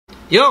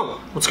Yo,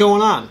 what's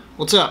going on?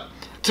 What's up?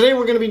 Today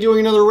we're going to be doing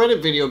another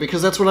Reddit video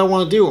because that's what I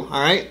want to do,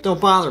 alright? Don't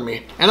bother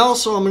me. And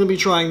also I'm going to be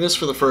trying this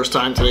for the first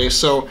time today,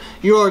 so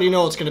you already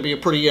know it's going to be a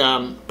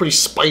pretty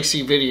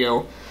spicy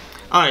video.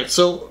 Alright,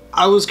 so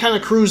I was kind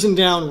of cruising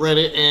down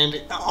Reddit and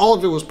all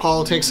of it was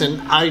politics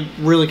and I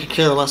really could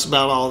care less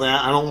about all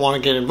that. I don't want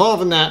to get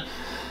involved in that.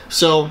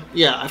 So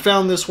yeah, I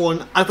found this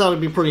one. I thought it'd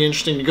be pretty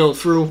interesting to go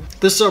through.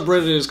 This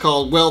subreddit is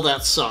called Well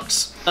That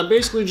Sucks. I'm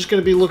basically just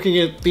going to be looking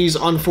at these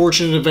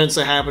unfortunate events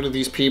that happen to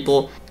these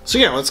people. So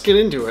yeah, let's get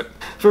into it.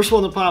 First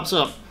one that pops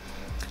up.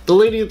 The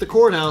lady at the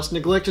courthouse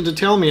neglected to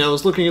tell me I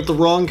was looking at the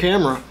wrong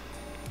camera.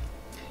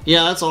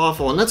 Yeah, that's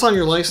awful. And that's on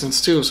your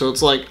license too, so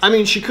it's like, I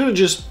mean, she could have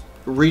just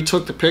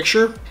retook the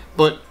picture,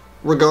 but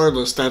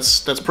regardless,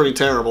 that's pretty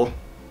terrible.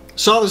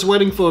 Saw this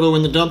wedding photo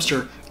in the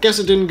dumpster. Guess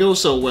it didn't go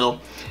so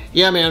well.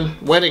 Yeah, man,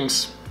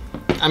 weddings.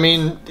 I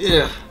mean,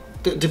 yeah.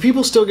 Do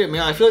people still get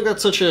married? I feel like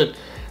that's such a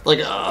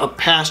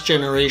past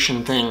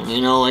generation thing,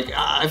 you know? Like,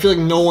 I feel like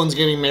no one's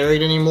getting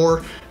married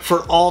anymore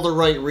for all the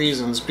right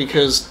reasons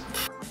because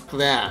f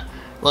that.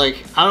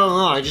 Like, I don't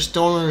know. I just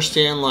don't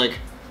understand, like,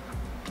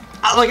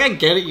 I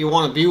get it, you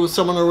want to be with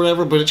someone or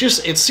whatever, but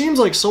it seems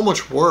like so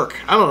much work.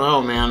 I don't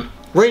know, man.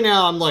 Right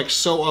now, I'm, like,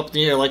 so up in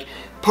the air. Like,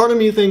 part of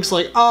me thinks,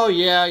 like, oh,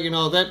 yeah, you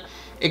know, that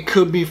it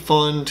could be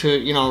fun to,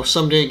 you know,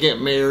 someday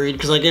get married,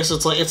 because I guess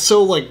it's, like, it's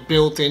so, like,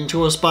 built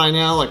into us by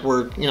now, like,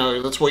 we're, you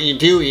know, that's what you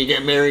do, you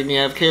get married and you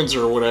have kids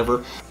or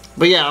whatever.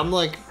 But, yeah, I'm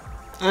like,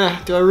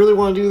 do I really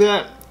want to do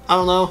that? I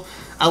don't know.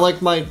 I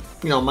like my,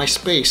 you know, my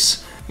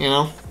space, you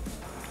know?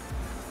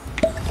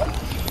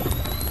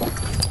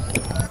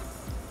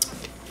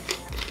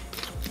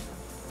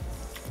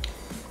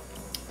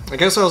 I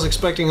guess I was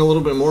expecting a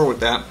little bit more with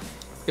that.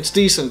 It's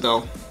decent,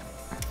 though.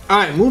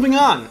 Alright, moving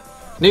on.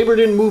 Neighbor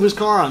didn't move his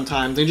car on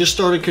time. They just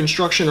started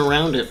construction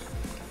around it.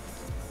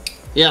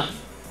 Yeah.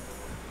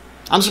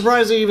 I'm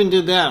surprised they even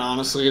did that,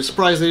 honestly. I'm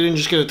surprised they didn't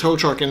just get a tow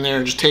truck in there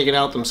and just take it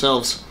out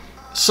themselves.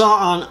 Saw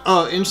on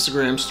a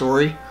Instagram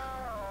story.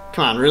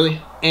 Come on,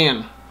 really?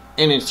 An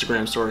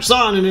Instagram story.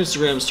 Saw on an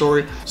Instagram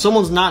story.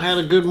 Someone's not had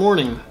a good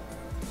morning.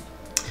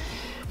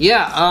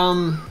 Yeah,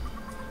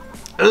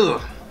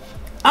 ugh.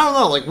 I don't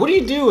know, like, what do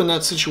you do in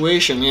that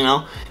situation, you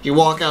know? You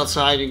walk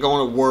outside, you're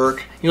going to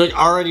work, you're, like,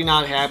 already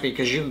not happy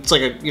because it's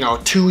like a, you know,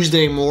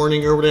 Tuesday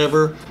morning or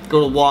whatever.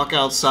 Go to walk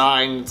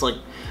outside and it's like,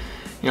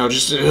 you know,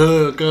 just,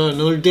 God,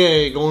 another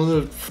day,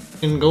 going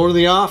to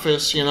the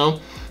office, you know?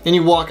 Then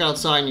you walk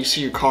outside and you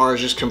see your car is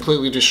just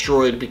completely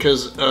destroyed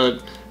because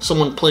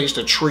someone placed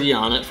a tree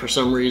on it for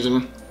some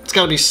reason. It's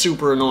gotta be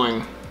super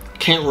annoying.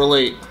 Can't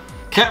relate.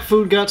 Cat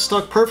food got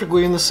stuck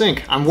perfectly in the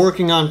sink. I'm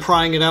working on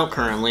prying it out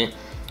currently.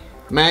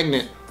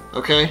 Magnet,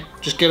 okay?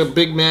 Just get a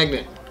big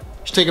magnet.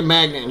 Just take a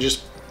magnet and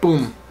just,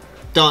 boom,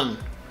 done.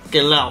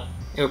 Get it out.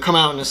 It'll come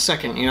out in a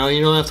second, you know?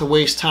 You don't have to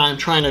waste time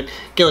trying to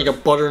get like a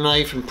butter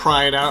knife and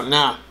pry it out.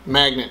 Nah,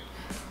 magnet.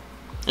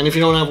 And if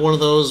you don't have one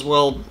of those,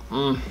 well,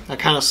 that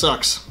kind of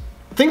sucks.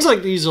 Things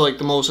like these are like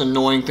the most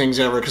annoying things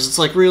ever because it's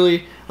like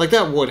really, like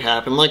that would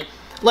happen. Like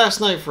last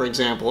night, for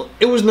example,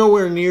 it was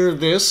nowhere near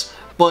this,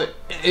 but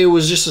it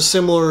was just a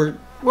similar,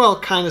 well,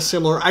 kind of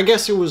similar. I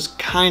guess it was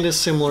kind of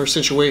similar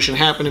situation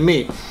happened to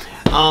me.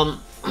 I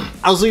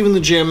was leaving the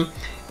gym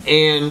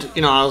and,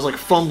 you know, I was like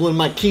fumbling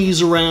my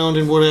keys around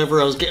and whatever.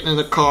 I was getting in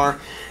the car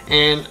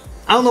and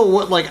I don't know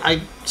what, like,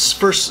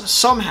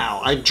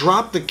 somehow I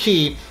dropped the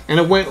key and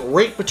it went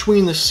right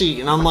between the seat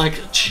and I'm like,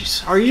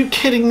 jeez, are you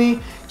kidding me?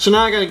 So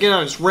now I gotta get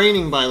out. It's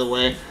raining, by the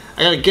way.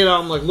 I gotta get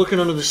out. I'm like looking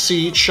under the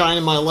seat,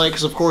 shining my light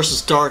because of course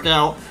it's dark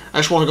out. I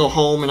just want to go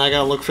home and I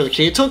gotta look for the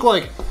key. It took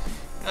like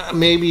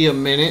maybe a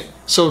minute,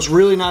 so it's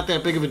really not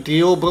that big of a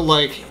deal, but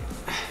like,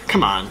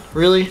 come on,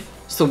 really?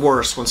 It's the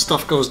worst when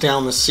stuff goes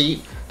down the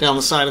seat, down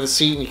the side of the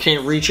seat and you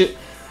can't reach it.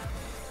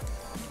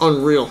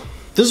 Unreal.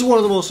 This is one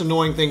of the most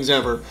annoying things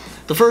ever.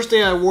 The first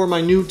day I wore my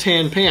new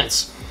tan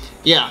pants.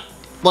 Yeah,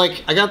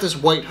 like, I got this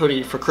white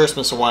hoodie for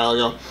Christmas a while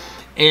ago,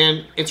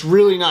 and it's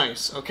really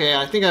nice, okay?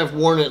 I think I've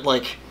worn it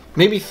like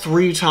maybe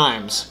 3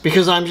 times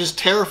because I'm just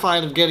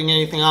terrified of getting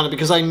anything on it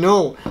because I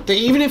know that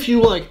even if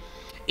you like,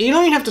 you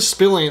don't even have to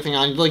spill anything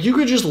on it. Like, you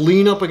could just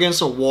lean up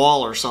against a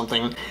wall or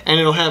something and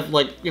it'll have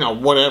like, you know,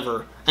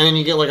 whatever, and then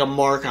you get like a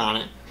mark on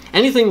it.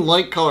 Anything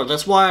light colored.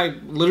 That's why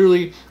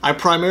I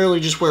primarily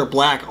just wear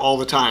black all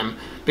the time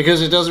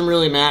because it doesn't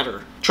really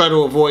matter. Try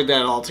to avoid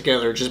that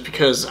altogether just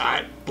because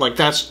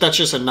that's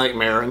just a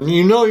nightmare. And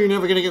you know you're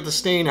never gonna get the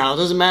stain out. It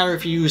doesn't matter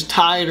if you use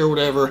Tide or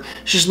whatever.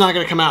 It's just not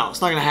gonna come out.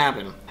 It's not gonna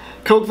happen.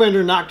 Coke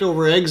vendor knocked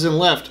over eggs and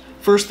left.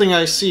 First thing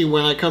I see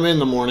when I come in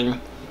the morning.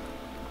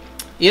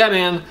 Yeah,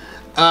 man.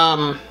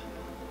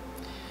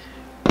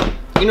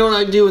 You know what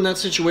I'd do in that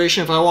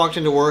situation if I walked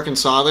into work and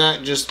saw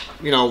that? Just,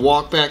 you know,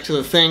 walk back to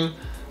the thing,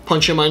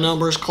 punch in my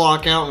numbers,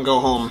 clock out, and go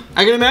home.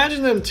 I can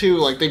imagine them too,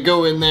 like they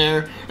go in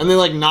there and they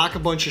like knock a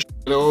bunch of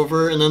shit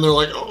over and then they're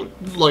like,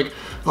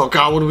 oh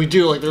god, what do we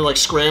do? Like they're like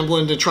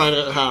scrambling to try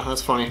to,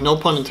 that's funny, no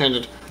pun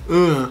intended.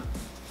 Ugh.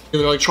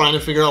 They're like trying to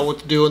figure out what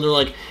to do and they're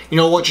like, you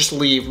know what, just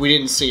leave, we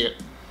didn't see it.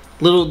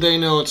 Little did they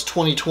know it's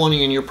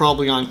 2020 and you're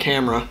probably on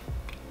camera.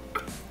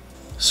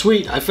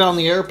 Sweet, I found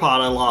the AirPod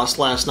I lost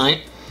last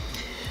night.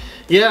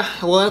 Yeah,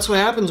 well that's what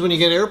happens when you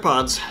get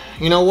AirPods.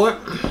 You know what?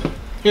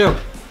 Here.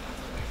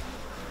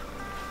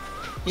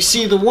 You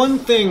see, the one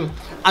thing,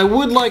 I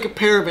would like a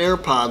pair of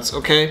AirPods,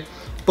 okay?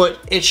 But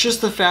it's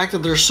just the fact that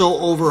they're so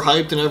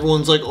overhyped and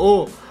everyone's like,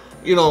 oh,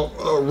 you know,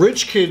 a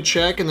rich kid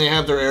check, and they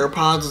have their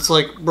AirPods. It's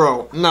like,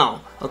 bro, no,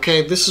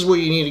 okay? This is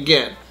what you need to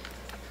get.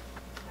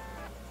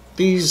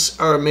 These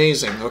are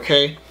amazing,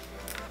 okay?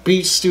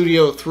 Beats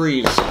Studio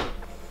 3s.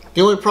 The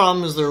only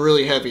problem is they're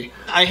really heavy.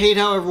 I hate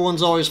how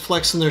everyone's always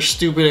flexing their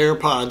stupid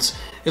AirPods.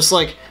 It's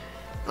like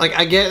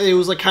I get it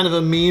was like kind of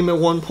a meme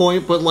at one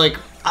point, but like,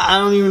 I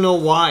don't even know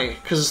why.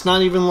 Because it's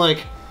not even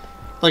like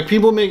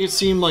people make it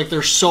seem like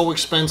they're so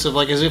expensive,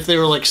 like as if they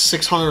were like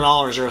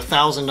 $600 or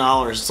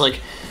 $1,000. It's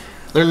like,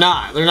 they're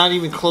not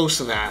even close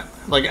to that.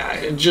 Like,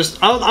 I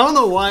don't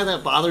know why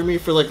that bothered me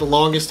for like the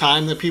longest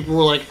time, that people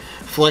were like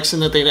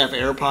flexing that they'd have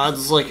AirPods.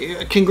 It's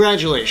like,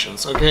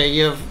 congratulations, okay?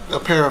 You have a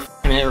pair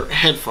of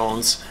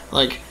headphones.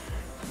 Like,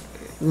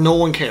 no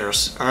one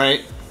cares,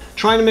 alright?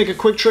 Trying to make a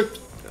quick trip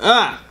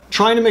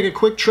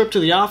to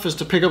the office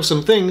to pick up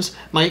some things.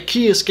 My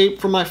key escaped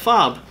from my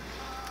fob.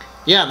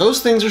 Yeah, those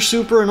things are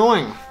super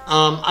annoying.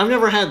 I've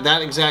never had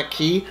that exact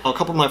key. A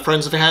couple of my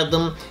friends have had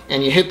them,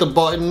 and you hit the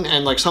button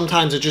and like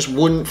sometimes it just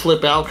wouldn't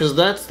flip out, because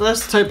that's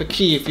the type of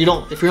key, if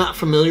you're not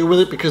familiar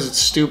with it because it's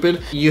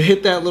stupid, you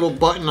hit that little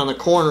button on the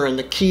corner and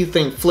the key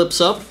thing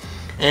flips up,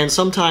 and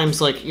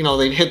sometimes, like, you know,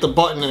 they'd hit the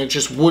button and it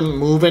just wouldn't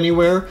move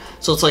anywhere.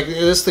 So it's like,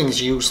 this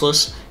thing's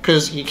useless,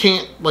 because you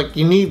can't, like,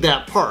 you need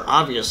that part,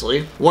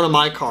 obviously. One of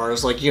my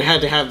cars, like, you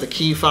had to have the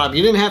key fob.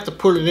 You didn't have to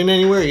put it in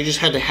anywhere, you just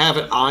had to have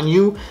it on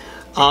you.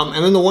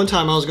 And then the one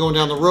time I was going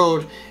down the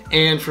road,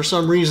 and for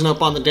some reason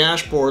up on the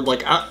dashboard,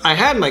 like, I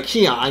had my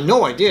key on. I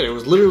know I did. It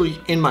was literally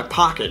in my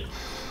pocket.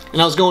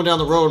 And I was going down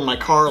the road and my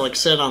car, like,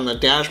 said on the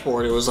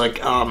dashboard, it was like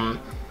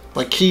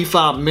key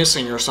fob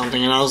missing or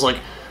something. And I was like,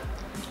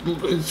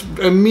 it's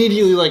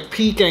immediately like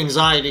peak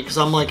anxiety, because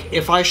I'm like,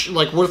 if I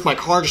like, what if my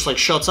car just like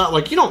shuts out?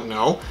 Like, you don't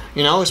know,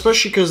 you know,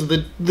 especially because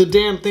the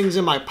damn thing's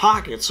in my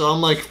pocket. So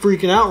I'm like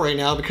freaking out right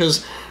now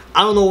because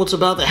I don't know what's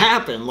about to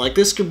happen. Like,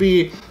 this could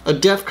be a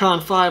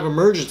DEFCON 5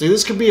 emergency.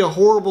 This could be a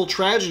horrible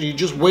tragedy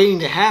just waiting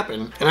to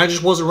happen, and I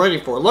just wasn't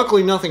ready for it.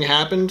 Luckily, nothing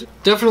happened.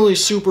 Definitely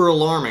super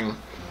alarming.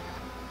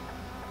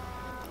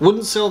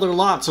 Wouldn't sell their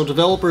lot, so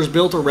developers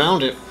built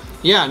around it.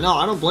 Yeah, no,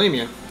 I don't blame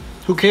you.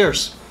 Who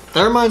cares?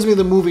 That reminds me of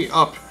the movie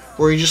Up,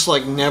 where he just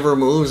like never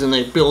moves and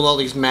they build all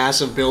these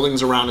massive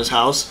buildings around his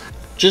house.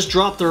 Just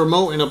drop the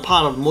remote in a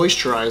pot of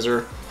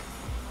moisturizer.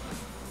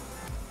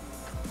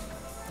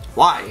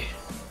 Why?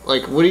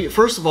 Like, what do you,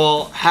 first of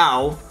all,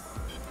 how?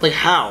 Like,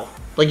 how?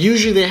 Like,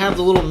 usually they have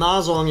the little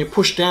nozzle and you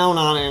push down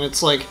on it and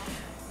it's like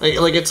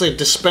it's a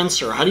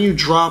dispenser. How do you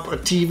drop a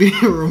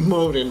TV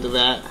remote into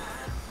that?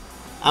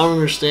 I don't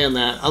understand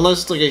that.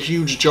 Unless it's like a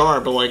huge jar,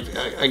 but like,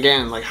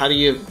 again, like, how do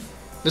you...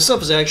 This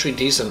stuff is actually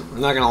decent, I'm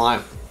not gonna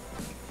lie.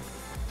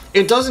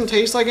 It doesn't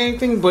taste like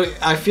anything, but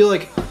I feel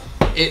like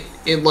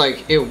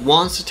it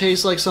wants to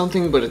taste like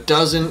something, but it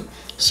doesn't.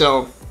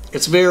 So,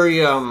 it's very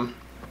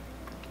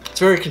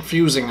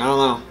confusing, I don't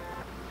know.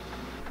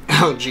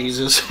 Oh,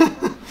 Jesus.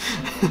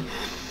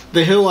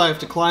 The hill I have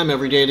to climb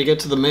every day to get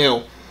to the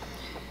mail.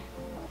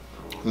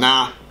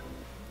 Nah.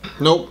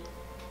 Nope.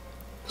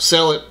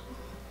 Sell it.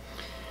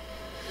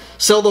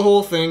 Sell the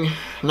whole thing.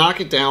 Knock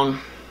it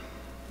down.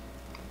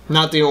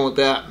 Not dealing with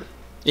that.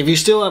 If you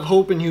still have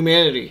hope in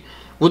humanity,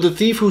 would the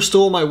thief who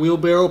stole my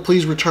wheelbarrow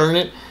please return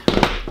it?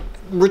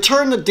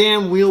 Return the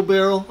damn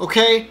wheelbarrow,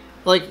 okay?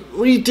 Like,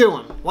 what are you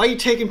doing? Why are you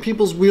taking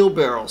people's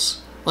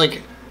wheelbarrows?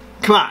 Like,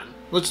 come on.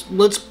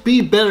 Let's be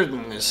better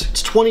than this.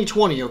 It's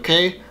 2020,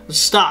 okay? Let's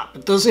stop.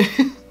 It doesn't...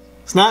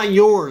 It's not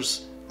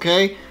yours,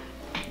 okay?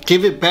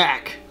 Give it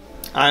back.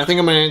 Alright, I think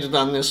I'm gonna end it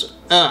on this.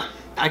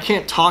 I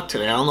can't talk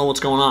today. I don't know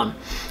what's going on.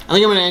 I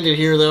think I'm gonna end it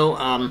here, though.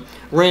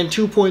 Ran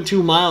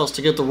 2.2 miles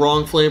to get the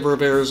wrong flavor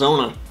of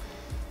Arizona.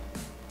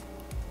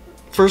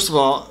 First of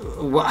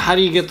all, how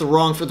do you get the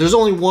wrong... There's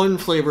only one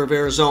flavor of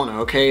Arizona,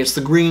 okay? It's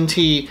the green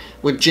tea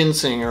with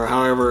ginseng, or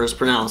however it's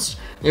pronounced.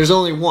 There's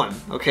only one,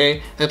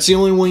 okay? That's the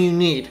only one you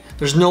need.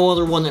 There's no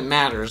other one that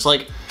matters.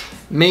 Like,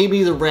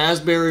 maybe the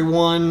raspberry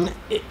one,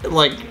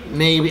 like,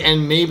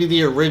 maybe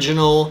the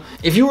original.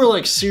 If you were,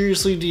 like,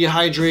 seriously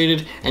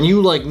dehydrated and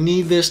you, like,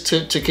 need this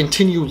to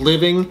continue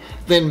living,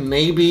 then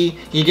maybe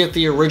you get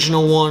the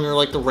original one or,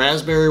 like, the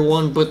raspberry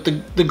one. But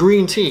the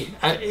green tea,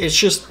 it's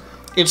just...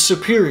 It's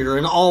superior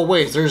in all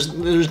ways.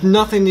 There's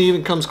nothing that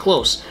even comes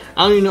close.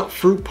 I don't even know.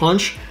 Fruit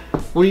punch?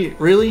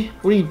 Really?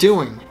 What are you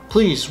doing?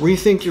 Please,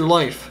 rethink your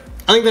life.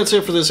 I think that's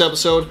it for this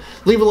episode.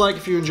 Leave a like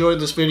if you enjoyed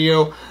this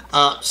video.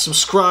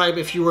 Subscribe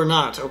if you are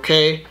not,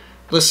 okay?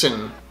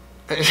 Listen.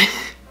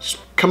 Just,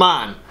 come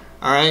on,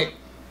 alright?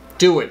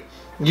 Do it.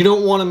 You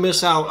don't want to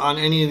miss out on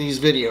any of these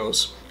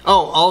videos.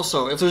 Oh,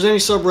 also, if there's any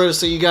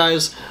subreddits that you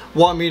guys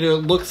want me to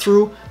look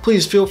through,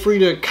 please feel free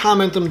to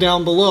comment them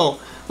down below.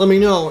 Let me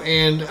know,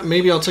 and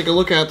maybe I'll take a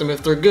look at them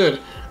if they're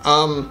good.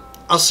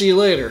 I'll see you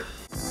later.